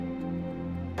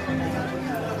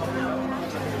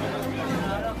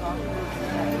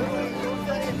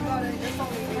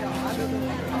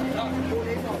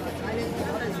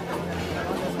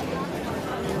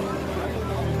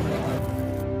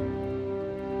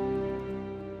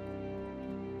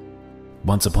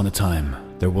Once upon a time,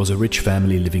 there was a rich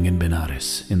family living in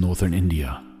Benares, in northern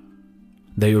India.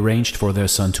 They arranged for their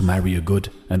son to marry a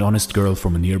good and honest girl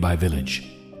from a nearby village.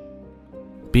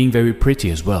 Being very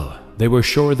pretty as well, they were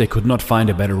sure they could not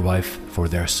find a better wife for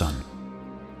their son.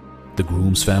 The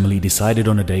groom's family decided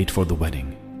on a date for the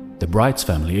wedding. The bride's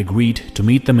family agreed to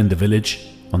meet them in the village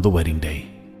on the wedding day.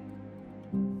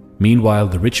 Meanwhile,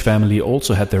 the rich family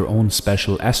also had their own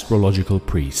special astrological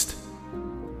priest.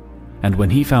 And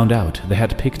when he found out they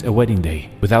had picked a wedding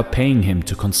day without paying him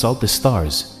to consult the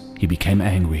stars, he became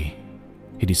angry.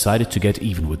 He decided to get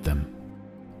even with them.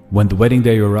 When the wedding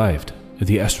day arrived,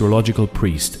 the astrological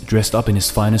priest dressed up in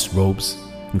his finest robes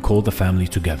and called the family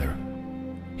together.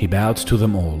 He bowed to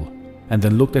them all and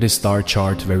then looked at his star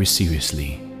chart very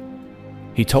seriously.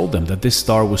 He told them that this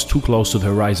star was too close to the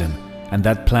horizon and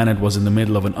that planet was in the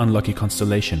middle of an unlucky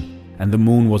constellation and the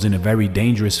moon was in a very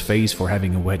dangerous phase for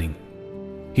having a wedding.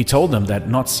 He told them that,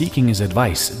 not seeking his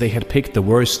advice, they had picked the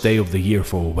worst day of the year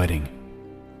for a wedding.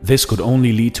 This could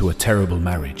only lead to a terrible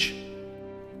marriage.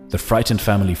 The frightened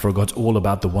family forgot all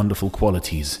about the wonderful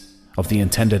qualities of the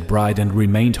intended bride and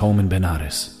remained home in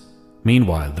Benares.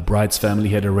 Meanwhile, the bride's family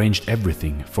had arranged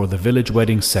everything for the village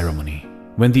wedding ceremony.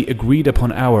 When the agreed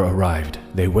upon hour arrived,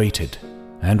 they waited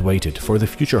and waited for the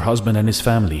future husband and his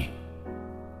family.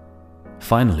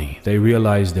 Finally, they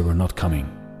realized they were not coming.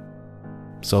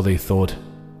 So they thought,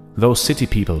 those city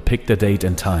people picked the date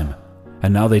and time,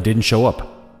 and now they didn't show up.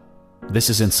 This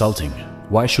is insulting.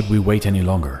 Why should we wait any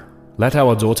longer? Let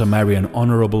our daughter marry an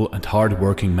honorable and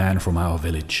hard-working man from our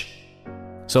village.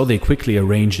 So they quickly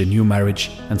arranged a new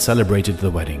marriage and celebrated the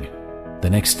wedding. The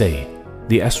next day,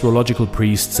 the astrological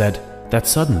priest said that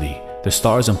suddenly the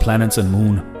stars and planets and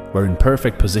moon were in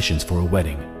perfect positions for a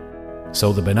wedding.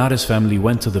 So the Benares family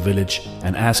went to the village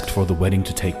and asked for the wedding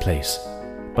to take place.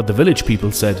 But the village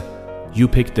people said, "You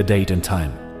picked the date and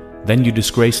time. Then you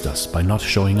disgraced us by not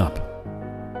showing up."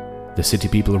 The city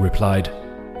people replied,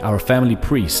 "Our family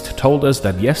priest told us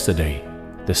that yesterday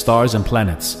the stars and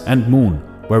planets and moon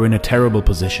were in a terrible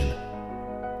position.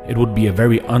 It would be a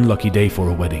very unlucky day for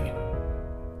a wedding.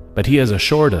 But he has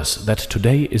assured us that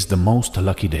today is the most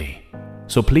lucky day.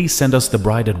 So please send us the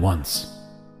bride at once."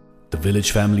 The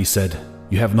village family said,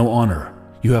 "You have no honor.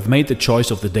 You have made the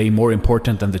choice of the day more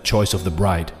important than the choice of the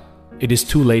bride. It is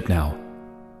too late now.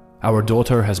 Our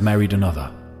daughter has married another."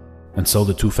 And so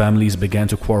the two families began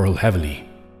to quarrel heavily.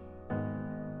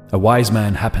 A wise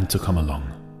man happened to come along.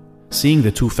 Seeing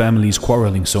the two families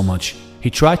quarreling so much, he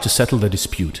tried to settle the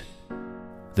dispute.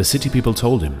 The city people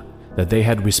told him that they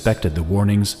had respected the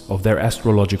warnings of their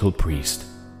astrological priest.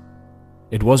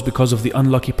 It was because of the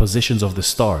unlucky positions of the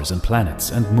stars and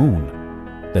planets and moon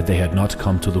that they had not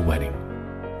come to the wedding.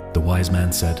 The wise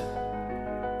man said,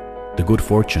 "The good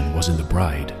fortune was in the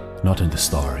bride, not in the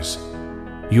stars.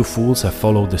 You fools have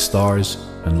followed the stars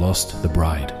and lost the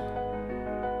bride.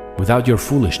 Without your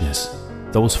foolishness,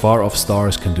 those far-off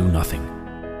stars can do nothing."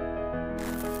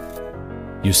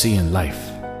 You see, in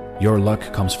life, your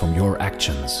luck comes from your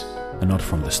actions and not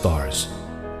from the stars.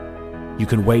 You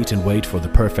can wait and wait for the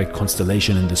perfect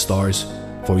constellation in the stars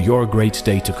for your great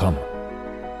day to come.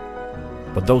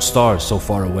 But those stars so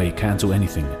far away can't do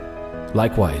anything.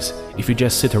 Likewise, if you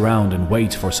just sit around and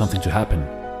wait for something to happen,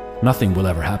 nothing will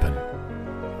ever happen.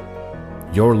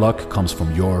 Your luck comes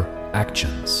from your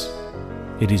actions.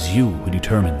 It is you who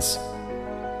determines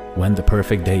when the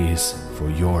perfect day is for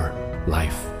your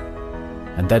life.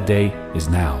 And that day is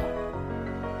now.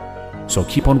 So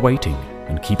keep on waiting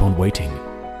and keep on waiting,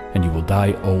 and you will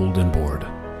die old and bored.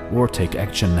 Or take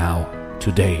action now,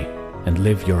 today, and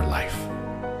live your life.